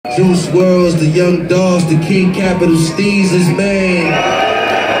Juice Worlds, the Young Dogs, the King Capital Steez is man.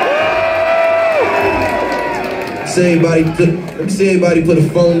 Let me see everybody put a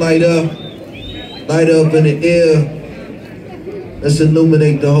phone light up in the air. Let's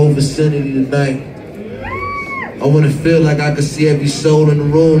illuminate the whole vicinity tonight. I want to feel like I can see every soul in the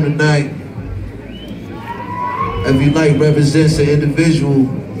room tonight. Every light represents an individual.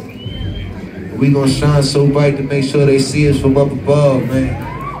 We gonna shine so bright to make sure they see us from up above, man.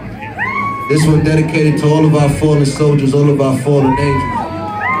 This one dedicated to all of our fallen soldiers, all of our fallen angels.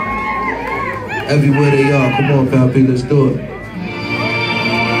 Everywhere they are. Come on, Pal P, let's do it.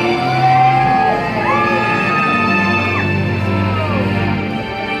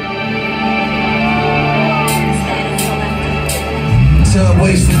 Time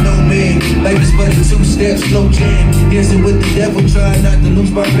waits for no man. Life is but a 2 steps, slow jam. Dancing with the devil, trying not to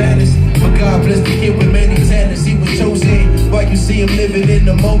lose my balance. But God bless the kid with many talents. He was chosen. While you see him living in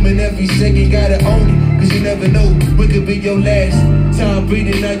the moment, every second gotta own it. Cause you never know what could be your last. Time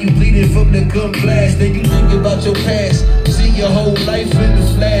breathing, now you bleeding from the gun blast. Then you think about your past. See your whole life in the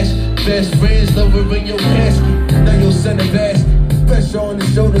flash. Best friends lowering your casket. Now your son of ass. Pressure on the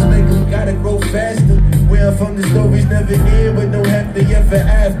shoulders, make them gotta grow faster. Where I'm from, the stories never end, but don't have to ever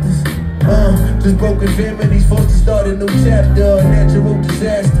afters. Just broken families forced to start a new chapter, a natural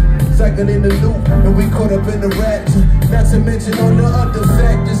disaster. Cycle in the loop, and we caught up in the rapture. Not to mention all the other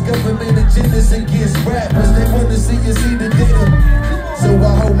factors, government agendas against rappers. They want to see you see the data. So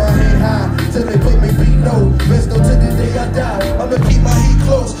I hold my head high, till they put me below. Best go to the day I die, I'ma keep my heat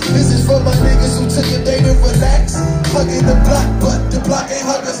close. This is for my niggas who took a day to relax. Hugging the block, but the block ain't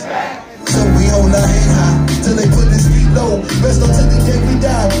hug us back. So we hold our head high, till they put this beat low. Best go to the day we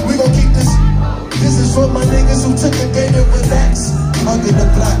die, we gon' keep this. This is for my niggas who took a day to relax. Hugging the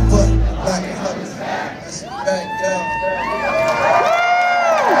block, but like